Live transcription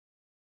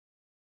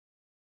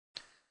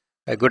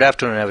Good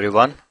afternoon,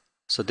 everyone.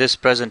 So this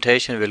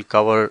presentation will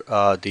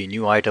cover the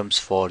new items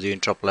for the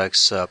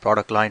Intraplex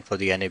product line for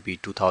the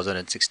NAB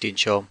 2016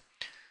 show.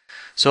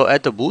 So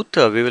at the booth,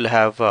 we will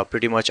have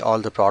pretty much all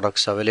the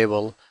products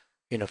available,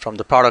 from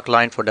the product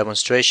line for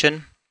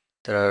demonstration.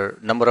 There are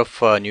a number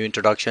of new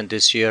introductions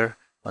this year.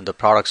 On the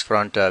products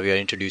front, we are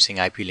introducing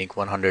IP Link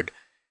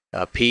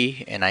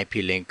 100P and IP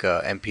Link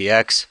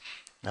MPX.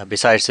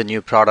 Besides the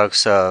new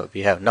products,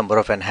 we have a number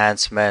of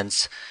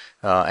enhancements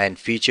and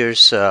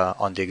features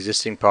on the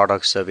existing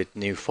products with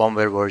new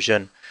firmware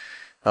version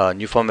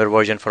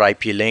for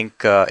IP Link,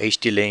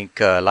 HD Link,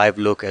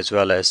 LiveLook, as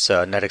well as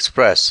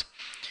NetXpress.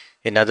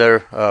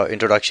 Another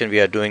introduction we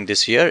are doing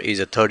this year is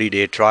a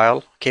 30-day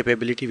trial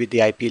capability with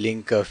the IP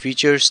Link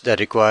features that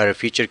require a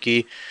feature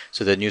key.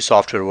 So the new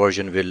software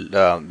version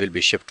will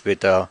be shipped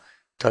with a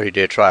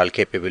 30-day trial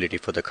capability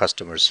for the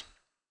customers.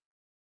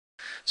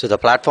 So the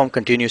platform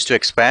continues to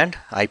expand.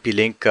 IP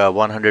Link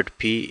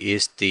 100P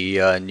is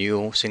the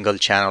new single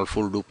channel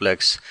full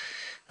duplex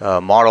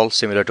model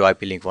similar to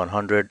IP Link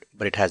 100,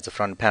 but it has the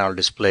front panel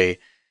display,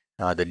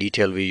 the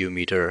detail VU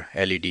meter,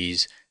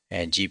 LEDs,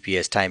 and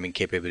GPS timing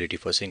capability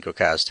for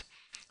Synchrocast.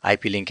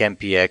 IP Link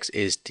MPX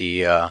is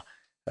the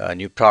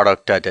new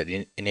product that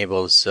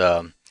enables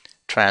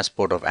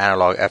transport of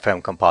analog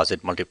FM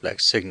composite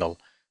multiplex signal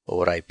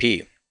over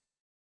IP.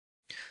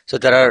 So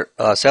there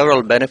are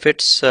several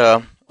benefits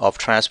of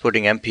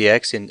transporting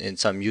MPX in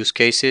some use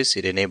cases.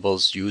 It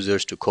enables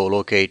users to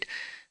co-locate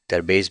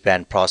their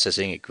baseband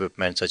processing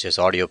equipment such as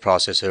audio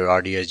processor,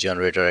 RDS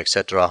generator,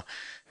 etc.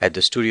 at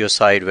the studio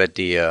side where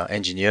the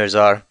engineers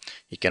are.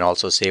 You can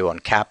also save on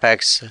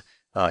CapEx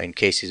in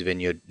cases when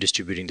you're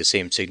distributing the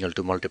same signal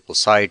to multiple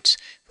sites.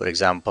 For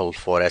example,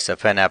 for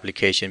SFN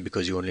application,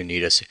 because you only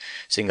need a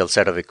single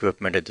set of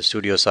equipment at the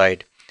studio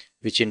side,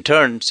 which in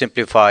turn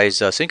simplifies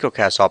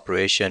Synchrocast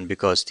operation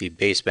because the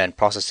baseband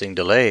processing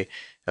delay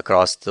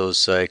across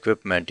those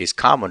equipment is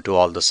common to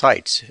all the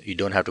sites. You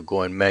don't have to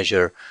go and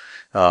measure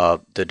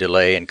the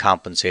delay and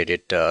compensate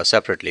it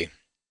separately.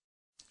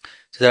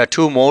 So there are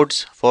two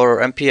modes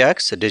for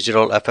MPX.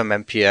 Digital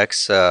FM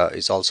MPX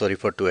is also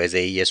referred to as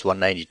AES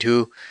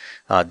 192.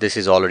 This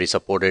is already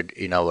supported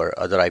in our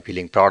other IP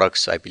Link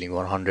products, IP Link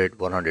 100,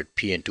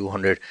 100P, and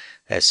 200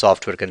 as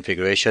software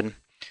configuration.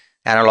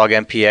 Analog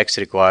MPX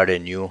required a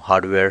new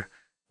hardware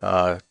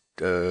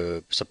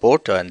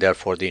support and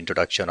therefore the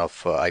introduction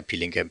of IP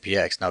Link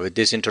MPX. Now with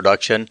this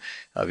introduction,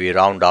 we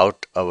round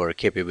out our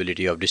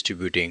capability of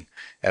distributing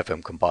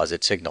FM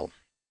composite signal.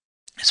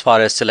 As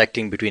far as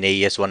selecting between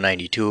AES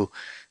 192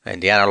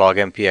 and the analog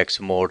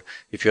MPX mode,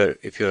 if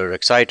your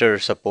exciter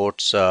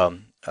supports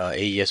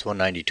AES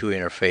 192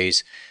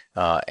 interface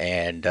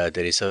and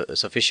there is a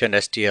sufficient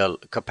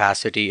STL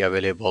capacity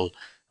available,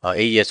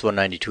 AES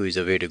 192 is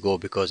a way to go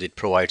because it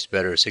provides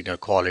better signal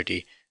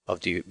quality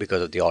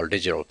because of the all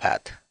digital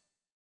path.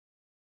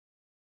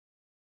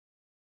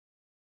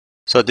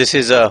 So this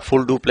is a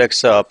full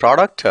duplex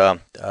product.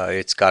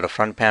 It's got a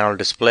front panel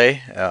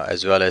display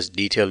as well as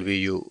detail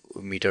VU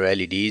meter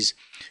LEDs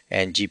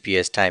and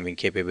GPS timing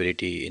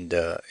capability in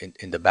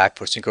the back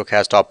for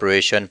Synchrocast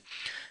operation.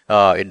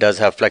 It does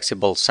have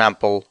flexible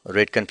sample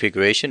rate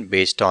configuration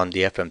based on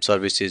the FM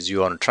services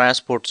you want to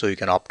transport, so you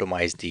can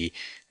optimize the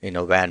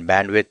WAN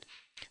bandwidth.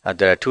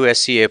 There are two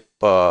SCA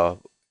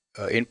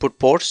input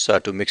ports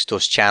to mix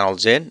those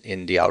channels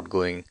in the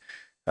outgoing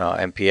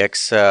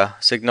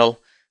MPX signal.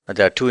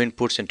 There are two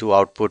inputs and two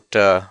output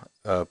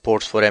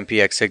ports for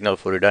MPX signal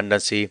for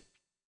redundancy.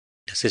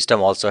 The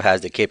system also has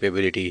the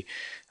capability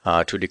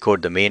to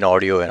decode the main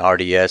audio and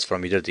RDS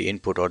from either the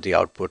input or the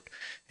output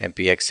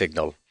MPX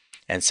signal.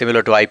 And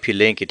similar to IP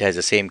Link, it has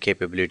the same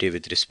capability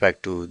with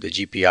respect to the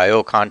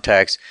GPIO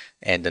contacts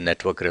and the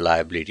network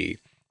reliability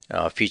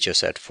feature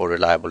set for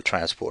reliable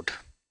transport.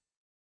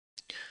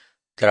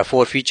 There are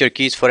four feature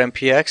keys for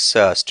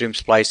MPX. Stream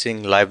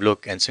splicing,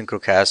 LiveLook, and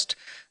Synchrocast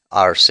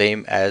are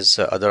same as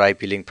other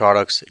IP Link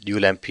products.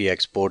 Dual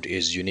MPX port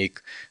is unique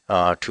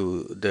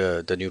to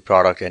the new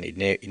product and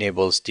it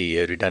enables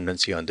the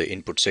redundancy on the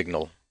input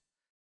signal.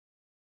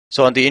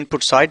 So on the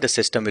input side, the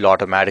system will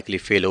automatically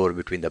fail over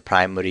between the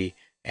primary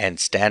and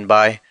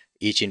standby.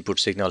 Each input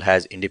signal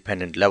has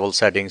independent level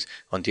settings.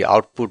 On the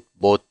output,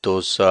 both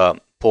those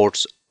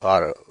ports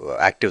are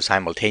active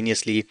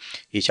simultaneously.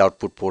 Each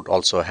output port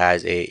also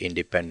has a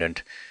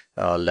independent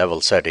level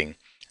setting.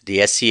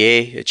 The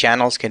SCA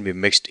channels can be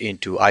mixed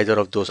into either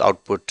of those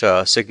output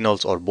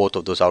signals or both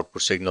of those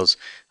output signals.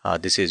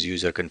 This is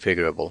user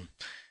configurable.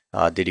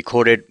 The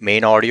decoded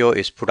main audio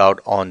is put out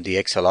on the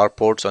XLR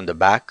ports on the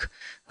back,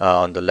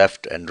 on the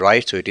left and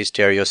right, so it is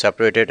stereo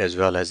separated, as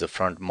well as the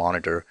front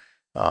monitor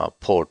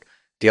port.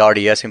 The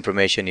RDS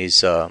information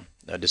is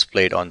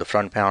displayed on the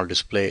front panel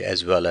display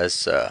as well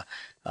as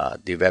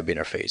the web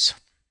interface.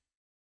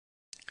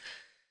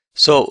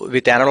 So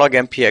with analog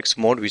MPX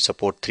mode, we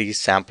support 3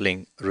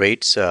 sampling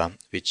rates,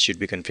 which should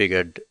be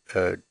configured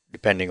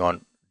depending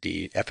on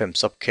the FM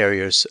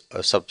subcarriers,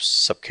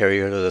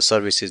 subcarrier or the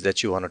services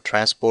that you want to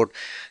transport.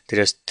 There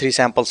is 3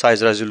 sample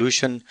size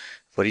resolution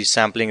for each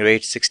sampling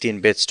rate: 16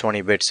 bits,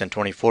 20 bits, and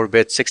 24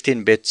 bits.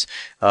 16 bits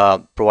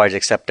provides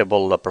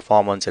acceptable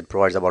performance and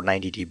provides about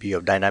 90 dB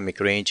of dynamic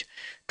range.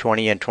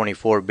 20 and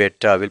 24 bit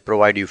will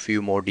provide you a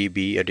few more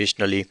dB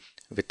additionally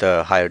with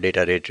a higher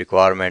data rate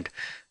requirement.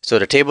 So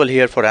the table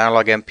here for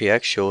analog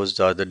MPX shows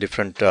the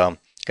different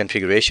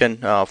configuration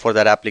for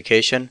that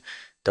application.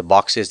 The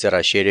boxes that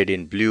are shaded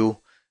in blue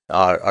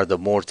are the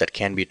modes that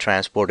can be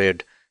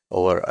transported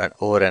over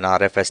an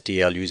RF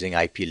STL using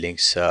IP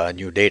Link's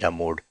new data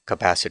mode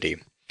capacity.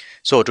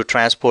 So to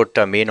transport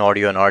main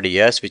audio and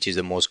RDS, which is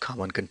the most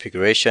common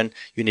configuration,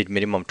 you need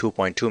minimum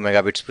 2.2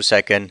 megabits per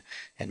second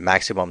and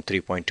maximum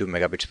 3.2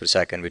 megabits per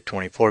second with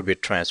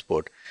 24-bit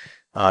transport.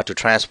 To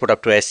transport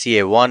up to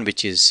SCA1,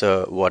 which is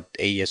what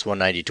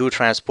AES-192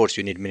 transports,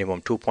 you need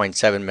minimum 2.7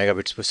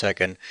 megabits per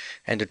second,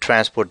 and to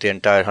transport the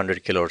entire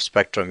 100 kilohertz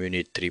spectrum, you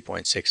need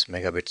 3.6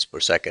 megabits per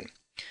second.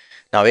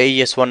 Now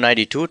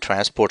AES-192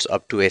 transports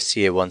up to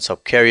SCA1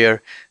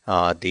 subcarrier.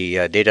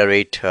 The data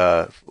rate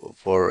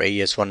for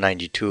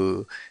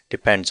AES-192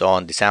 depends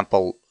on the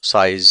sample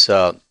size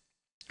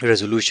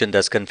resolution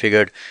that's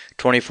configured.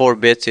 24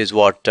 bits is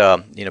what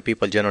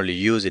people generally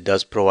use. It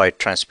does provide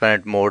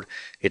transparent mode.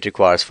 It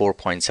requires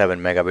 4.7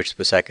 megabits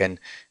per second.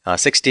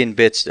 16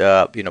 bits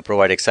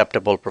provide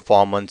acceptable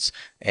performance,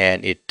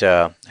 and it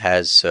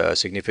has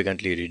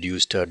significantly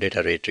reduced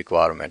data rate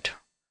requirement.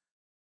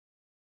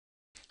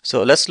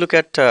 So let's look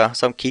at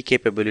some key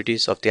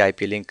capabilities of the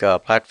IP Link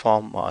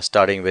platform,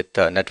 starting with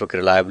network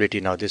reliability.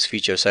 Now these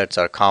feature sets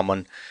are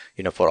common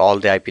for all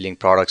the IP Link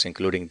products,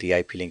 including the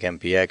IP Link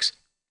MPX.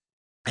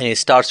 And it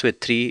starts with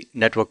 3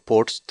 network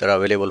ports that are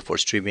available for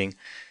streaming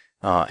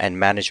and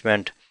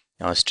management,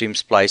 stream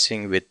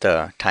splicing with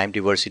time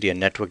diversity and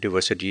network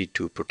diversity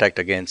to protect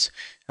against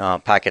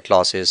packet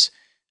losses,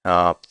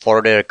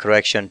 forward error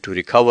correction to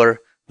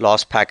recover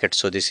lost packets.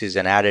 So this is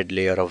an added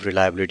layer of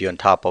reliability on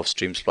top of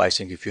stream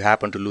splicing. If you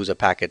happen to lose a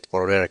packet,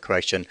 forward error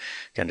correction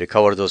can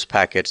recover those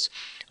packets.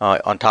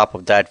 On top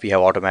of that, we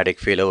have automatic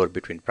failover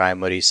between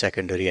primary,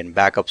 secondary, and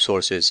backup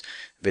sources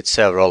with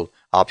several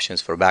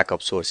options for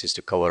backup sources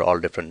to cover all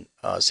different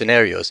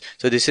scenarios.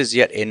 So this is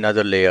yet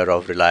another layer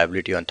of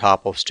reliability on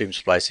top of stream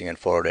splicing and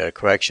forward error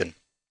correction.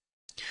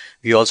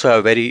 We also have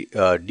a very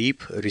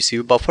deep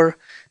receive buffer.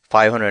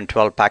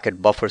 512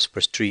 packet buffers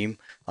per stream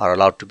are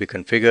allowed to be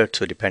configured.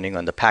 So depending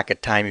on the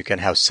packet time, you can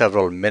have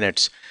several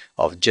minutes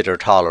of jitter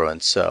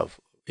tolerance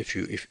if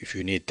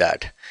you need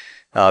that.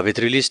 With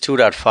release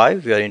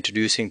 2.5, we are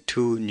introducing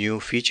 2 new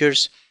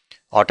features: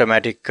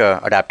 automatic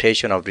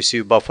adaptation of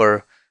receive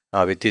buffer.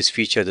 With this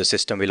feature, the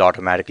system will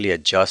automatically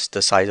adjust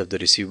the size of the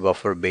receive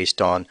buffer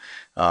based on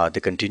the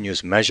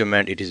continuous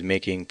measurement it is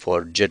making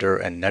for jitter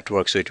and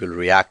network. So it will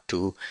react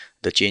to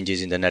the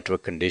changes in the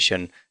network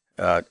condition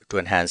to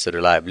enhance the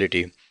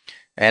reliability.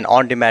 An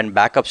on-demand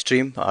backup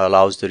stream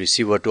allows the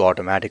receiver to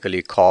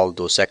automatically call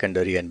those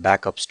secondary and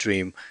backup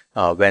stream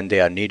when they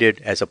are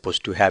needed, as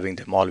opposed to having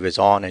them always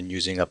on and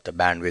using up the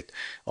bandwidth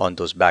on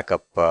those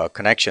backup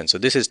connections. So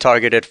this is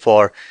targeted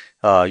for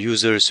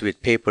users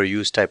with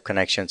pay-per-use type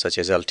connections such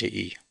as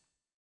LTE.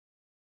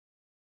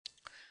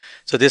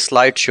 So this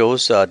slide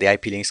shows the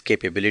IP Link's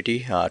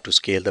capability to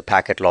scale the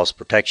packet loss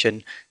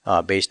protection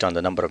based on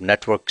the number of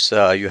networks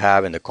you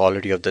have and the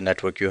quality of the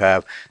network you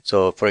have.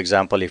 So for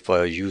example, if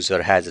a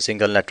user has a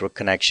single network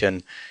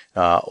connection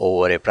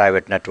over a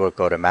private network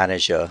or a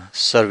managed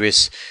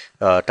service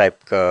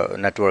type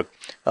network,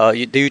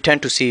 you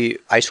tend to see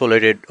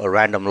isolated or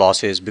random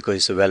losses because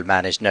it's a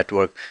well-managed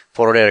network.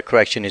 Forward error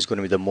correction is going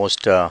to be the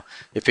most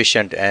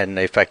efficient and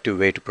effective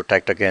way to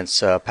protect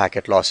against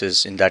packet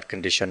losses in that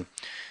condition.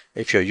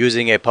 If you're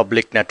using a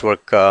public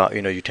network,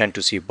 you tend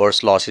to see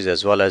burst losses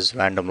as well as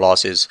random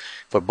losses.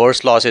 For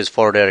burst losses,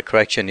 forward error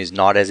correction is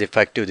not as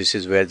effective. This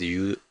is where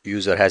the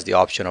user has the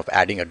option of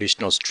adding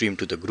additional stream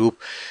to the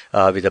group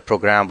with a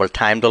programmable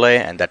time delay,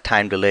 and that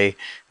time delay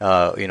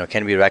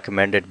can be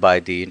recommended by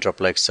the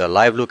Intraplex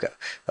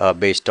LiveLook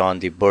based on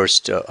the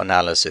burst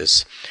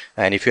analysis.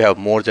 And if you have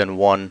more than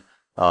one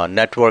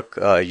network,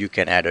 you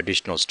can add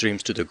additional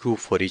streams to the group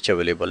for each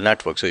available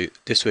network. So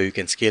this way you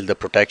can scale the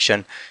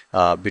protection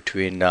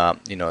between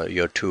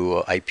your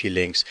 2 IP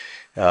links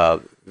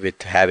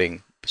with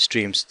having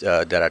streams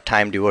that are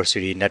time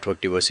diversity, network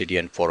diversity,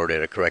 and forward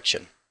error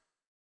correction.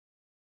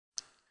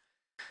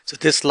 So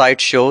this slide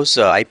shows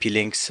IP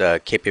Link's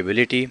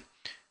capability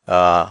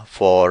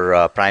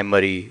for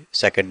primary,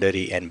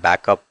 secondary, and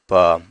backup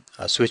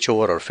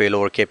switchover or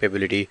failover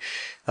capability.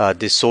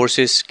 These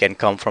sources can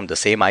come from the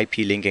same IP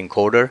link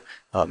encoder,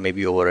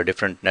 maybe over a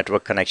different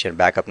network connection,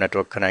 backup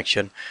network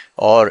connection,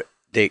 or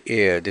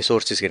the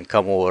sources can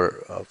come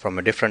over from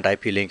a different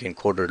IP link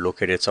encoder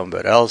located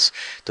somewhere else.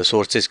 The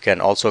sources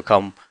can also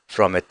come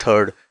from a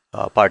third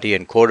party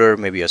encoder,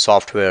 maybe a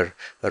software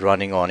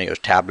running on your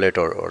tablet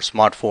or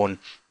smartphone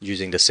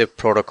using the SIP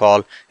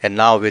protocol. And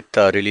now with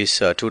release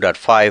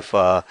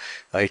 2.5,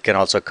 it can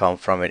also come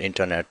from an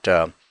internet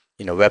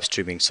web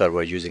streaming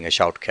server using a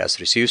shoutcast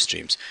receive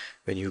streams.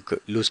 When you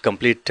lose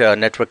complete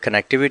network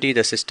connectivity,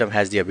 the system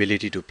has the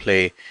ability to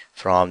play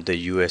from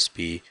the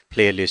USB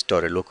playlist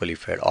or a locally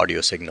fed audio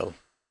signal.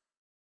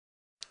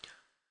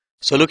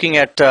 So looking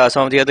at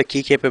some of the other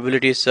key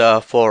capabilities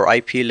for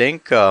IP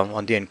Link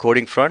on the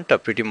encoding front,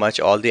 pretty much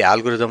all the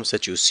algorithms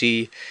that you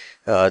see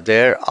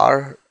there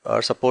are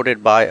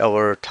supported by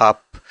our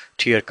top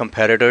tier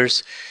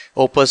competitors.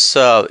 Opus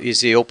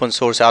is the open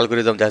source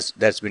algorithm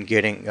that's been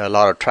getting a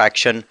lot of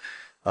traction,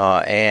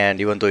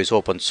 and even though it's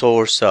open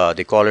source,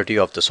 the quality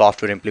of the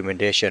software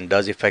implementation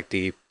does affect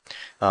the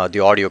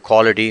audio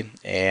quality,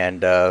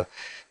 and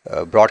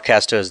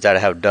broadcasters that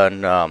have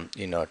done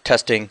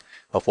testing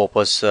of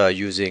Opus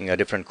using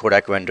different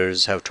codec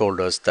vendors have told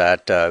us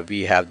that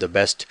we have the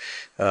best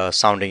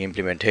sounding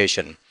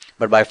implementation.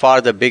 But by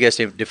far the biggest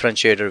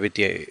differentiator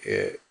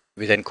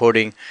with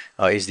encoding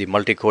is the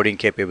multi-coding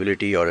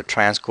capability or a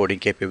transcoding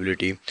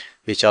capability,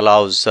 which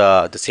allows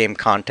the same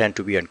content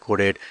to be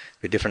encoded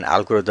with different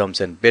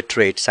algorithms and bit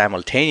rate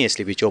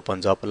simultaneously, which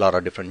opens up a lot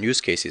of different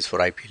use cases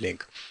for IP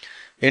Link.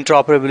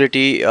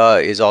 Interoperability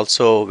is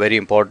also very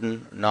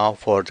important now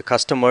for the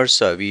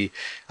customers.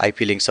 IP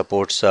Link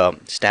supports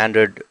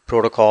standard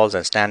protocols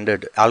and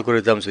standard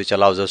algorithms, which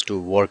allows us to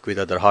work with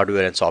other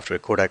hardware and software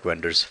codec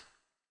vendors.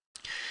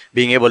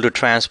 Being able to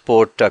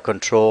transport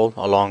control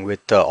along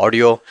with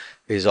audio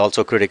is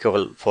also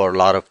critical for a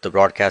lot of the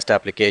broadcast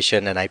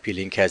application, and IP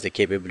Link has the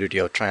capability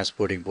of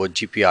transporting both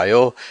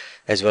GPIO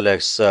as well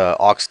as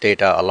aux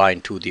data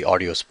aligned to the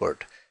audio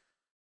spurt.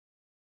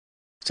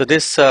 So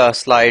this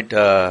slide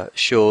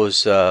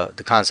shows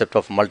the concept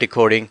of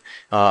multi-coding.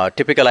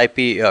 Typical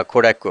IP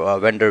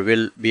codec vendor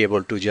will be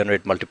able to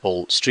generate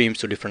multiple streams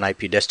to different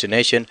IP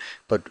destination,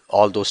 but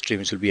all those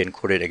streams will be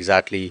encoded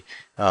exactly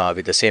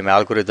with the same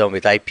algorithm.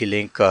 With IP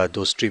Link,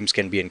 those streams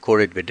can be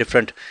encoded with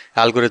different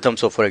algorithms.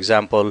 So for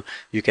example,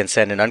 you can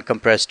send an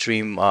uncompressed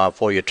stream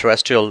for your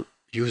terrestrial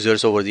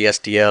users over the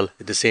STL,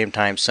 at the same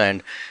time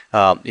send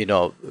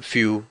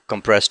few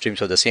compressed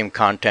streams of the same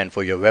content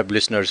for your web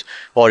listeners,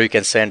 or you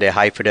can send a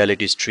high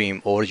fidelity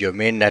stream over your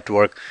main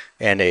network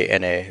and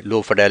a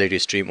low fidelity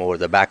stream over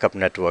the backup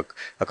network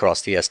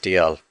across the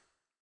STL.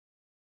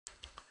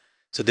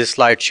 So this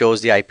slide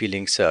shows the IP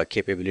Link's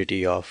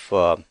capability of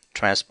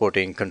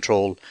transporting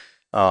control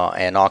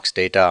and aux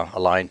data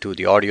aligned to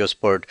the audio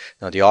spurt.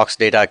 Now the aux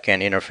data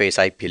can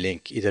interface IP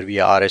Link either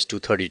via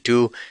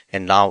RS-232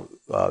 and now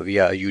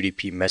via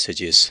UDP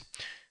messages.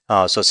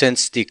 So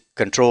since the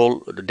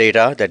control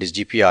data, that is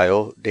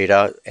GPIO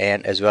data,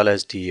 and as well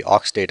as the aux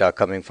data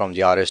coming from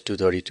the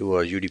RS-232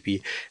 or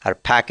UDP are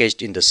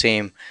packaged in the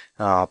same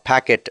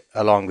packet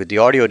along with the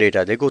audio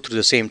data, they go through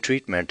the same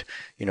treatment,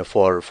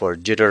 for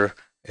jitter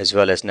as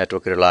well as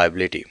network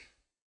reliability.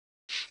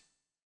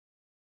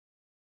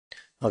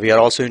 We are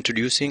also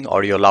introducing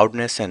audio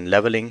loudness and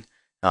leveling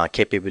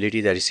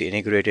capability that is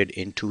integrated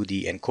into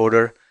the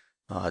encoder.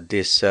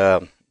 This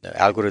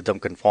algorithm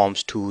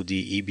conforms to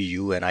the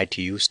EBU and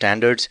ITU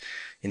standards.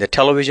 In the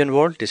television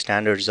world, the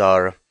standards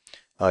are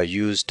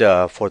used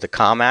for the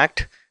COM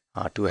Act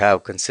to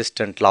have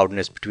consistent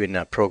loudness between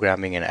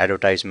programming and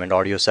advertisement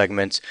audio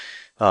segments.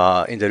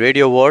 In the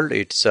radio world,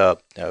 it's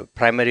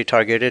primarily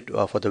targeted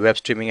for the web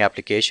streaming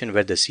application,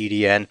 where the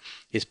CDN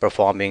is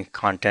performing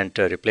content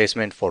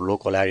replacement for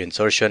local area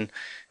insertion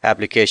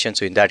application.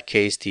 So in that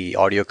case, the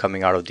audio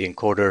coming out of the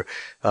encoder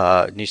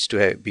needs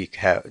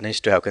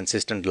to have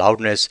consistent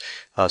loudness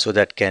so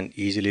that can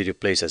easily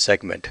replace a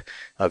segment.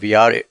 We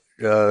are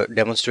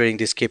demonstrating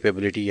this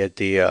capability at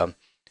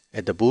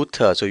the booth,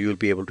 so you'll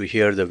be able to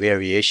hear the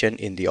variation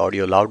in the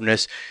audio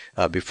loudness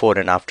before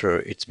and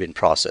after it's been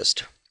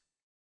processed.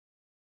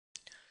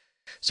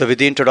 So with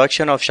the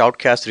introduction of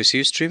Shoutcast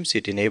receive streams,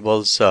 it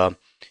enables an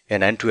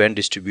end-to-end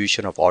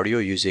distribution of audio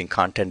using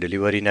content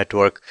delivery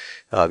network.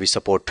 We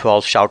support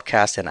 12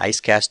 Shoutcast and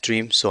IceCast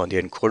streams. So on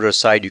the encoder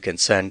side, you can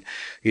send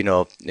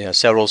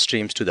several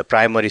streams to the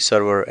primary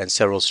server and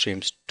several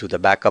streams to the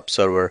backup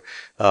server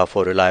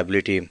for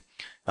reliability.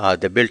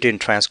 The built-in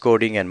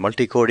transcoding and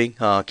multi-coding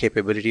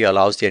capability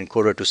allows the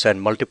encoder to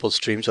send multiple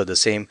streams of the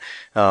same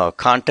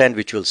content,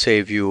 which will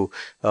save you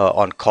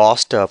on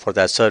cost for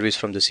that service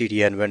from the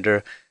CDN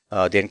vendor.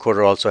 The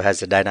encoder also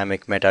has the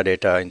dynamic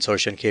metadata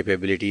insertion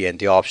capability and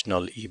the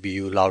optional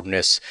EBU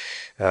loudness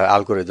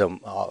algorithm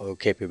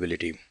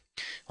capability.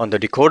 On the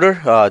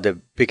decoder, the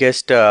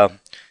biggest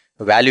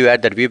value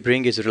add that we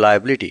bring is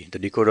reliability. The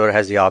decoder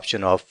has the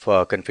option of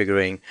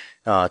configuring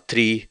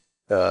 3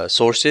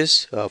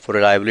 sources for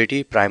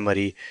reliability: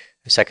 primary,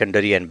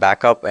 secondary, and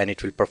backup, and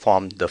it will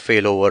perform the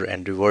failover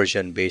and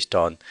reversion based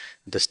on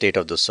the state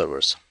of the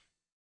servers.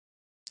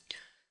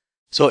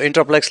 So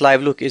Intraplex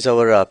LiveLook is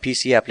our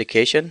PC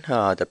application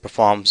that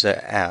performs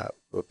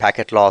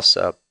packet loss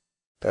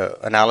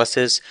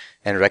analysis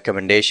and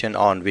recommendation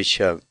on which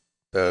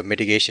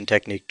mitigation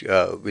technique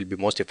will be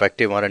most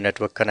effective on a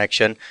network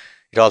connection.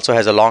 It also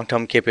has a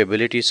long-term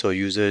capability, so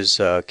users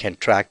can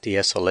track the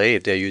SLA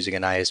if they're using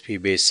an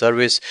ISP-based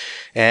service.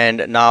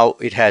 And now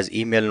it has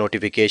email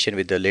notification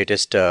with the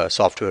latest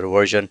software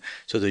version.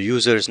 So the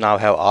users now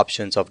have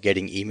options of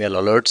getting email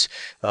alerts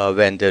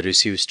when the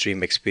receive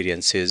stream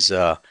experiences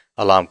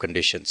alarm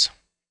conditions.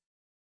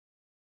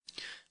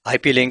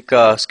 IP Link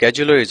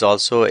Scheduler is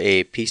also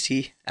a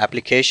PC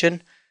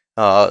application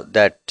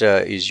that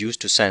is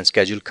used to send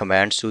scheduled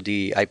commands to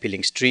the IP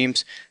link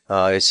streams.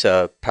 It's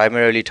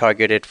primarily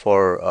targeted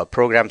for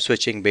program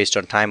switching based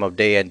on time of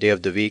day and day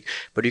of the week,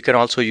 but you can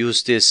also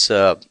use this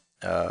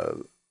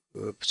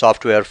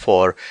software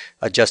for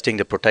adjusting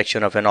the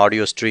protection of an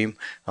audio stream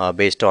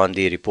based on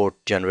the report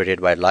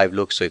generated by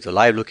LiveLook. So if the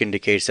LiveLook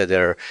indicates that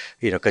there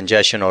are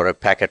congestion or a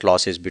packet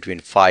losses between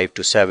 5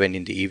 to 7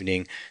 in the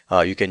evening,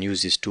 you can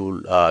use this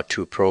tool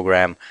to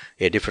program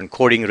a different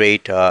coding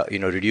rate,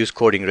 reduce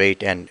coding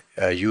rate, and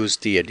use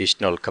the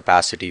additional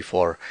capacity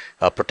for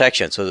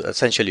protection. So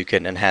essentially you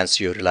can enhance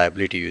your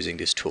reliability using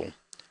this tool.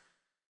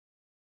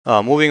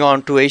 Moving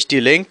on to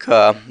HD Link,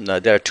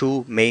 there are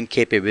two main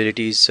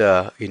capabilities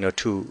to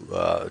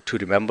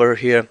remember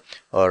here.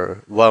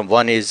 Or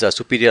one is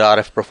superior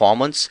RF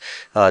performance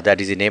that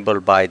is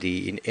enabled by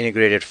the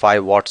integrated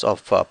 5 watts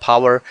of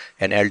power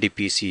and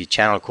LDPC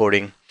channel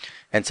coding.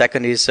 And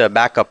second is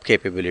backup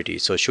capability.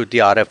 So should the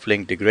RF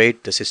link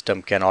degrade, the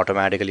system can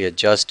automatically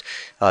adjust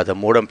the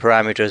modem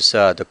parameters,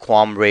 the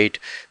QAM rate,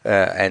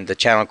 and the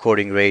channel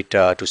coding rate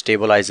to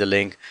stabilize the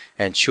link.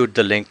 And should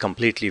the link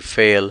completely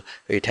fail,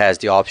 it has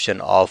the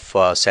option of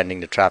sending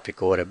the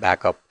traffic over a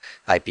backup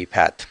IP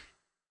path.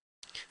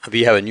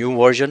 We have a new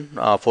version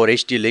for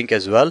HD Link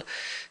as well.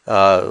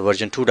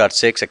 Version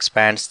 2.6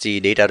 expands the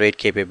data rate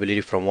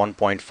capability from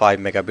 1.5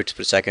 megabits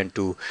per second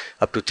to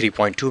up to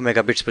 3.2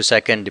 megabits per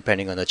second,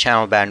 depending on the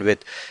channel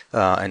bandwidth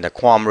and the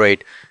QAM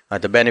rate.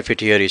 The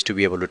benefit here is to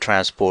be able to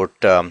transport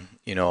a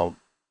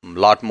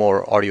lot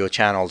more audio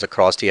channels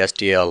across the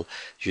STL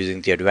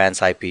using the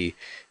advanced IP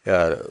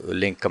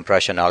link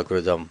compression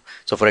algorithm.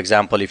 So for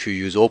example, if you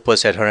use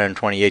Opus at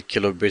 128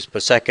 kilobits per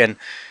second,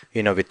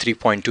 with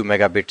 3.2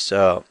 megabits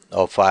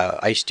of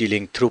HD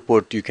link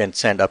throughput, you can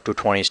send up to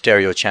 20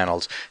 stereo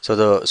channels. So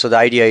the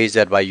idea is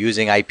that by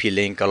using IP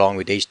link along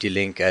with HD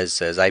link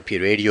as IP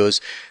radios,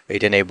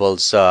 it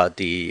enables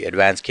the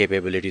advanced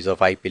capabilities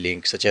of IP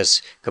link, such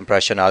as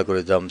compression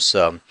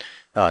algorithms,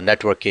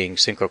 networking,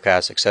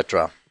 synchrocast,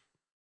 etc.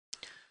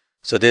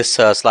 So this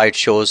slide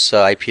shows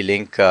IP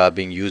link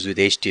being used with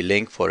HD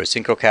link for a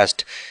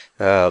synchrocast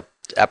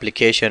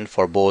application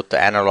for both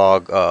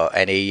analog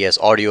and AES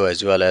audio,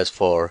 as well as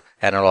for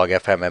analog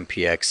FM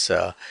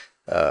MPX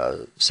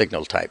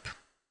signal type.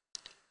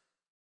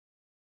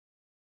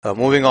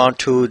 Moving on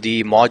to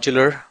the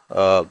modular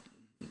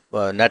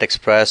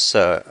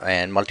NetXpress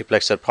and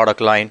multiplexer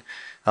product line.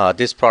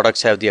 These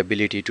products have the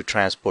ability to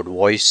transport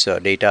voice,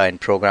 data,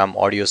 and program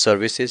audio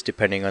services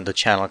depending on the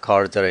channel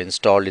cards that are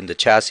installed in the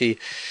chassis.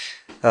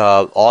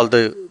 All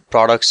the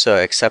products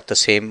accept the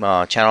same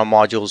channel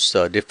modules.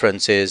 The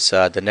difference is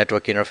the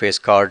network interface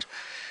card.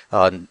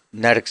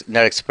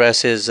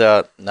 NetXpress's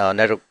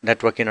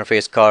network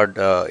interface card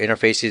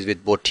interfaces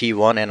with both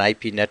T1 and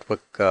IP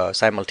network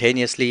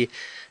simultaneously.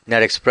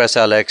 NetXpress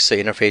LX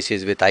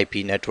interfaces with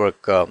IP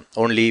network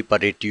only,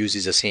 but it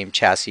uses the same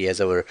chassis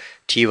as our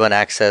T1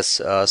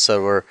 access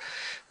server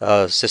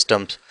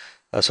systems.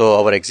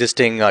 So our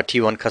existing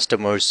T1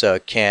 customers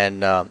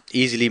can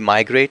easily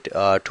migrate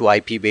to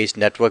IP-based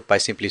network by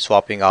simply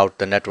swapping out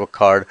the network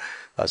card,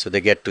 so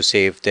they get to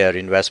save their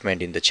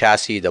investment in the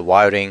chassis, the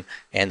wiring,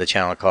 and the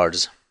channel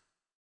cards.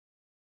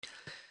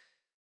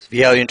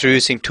 We are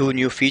introducing two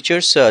new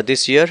features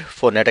this year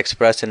for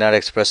NetXpress and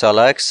NetXpress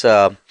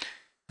LX.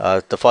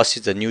 The first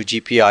is the new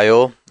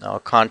GPIO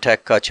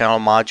contact channel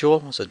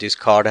module. So this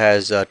card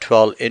has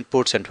 12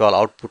 inputs and 12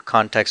 output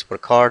contacts per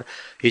card.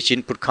 Each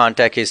input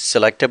contact is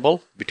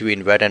selectable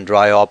between wet and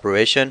dry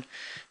operation.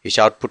 Each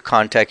output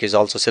contact is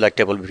also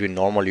selectable between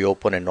normally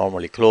open and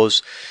normally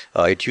closed.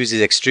 It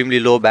uses extremely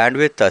low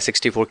bandwidth,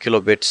 64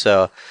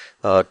 kilobits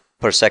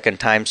per second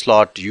time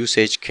slot.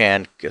 Usage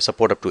can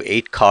support up to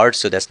 8 cards,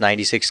 so that's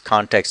 96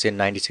 contacts in,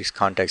 96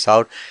 contacts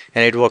out,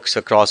 and it works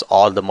across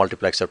all the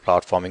multiplexer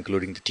platform,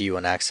 including the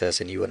T1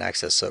 access and E1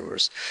 access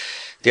servers.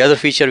 The other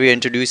feature we are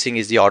introducing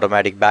is the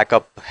automatic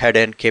backup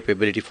head-end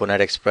capability for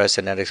NetXpress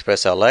and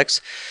NetXpress LX.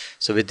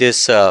 So with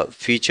this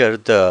feature,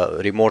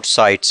 the remote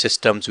site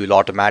systems will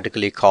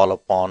automatically call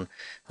upon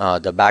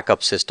the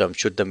backup system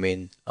should the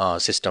main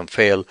system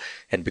fail.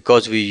 And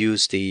because we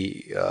use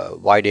the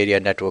wide area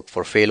network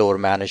for failover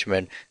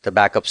management, the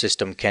backup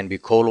system can be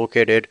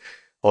co-located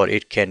or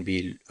it can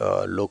be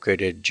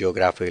located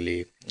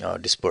geographically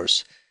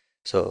dispersed.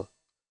 So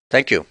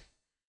thank you.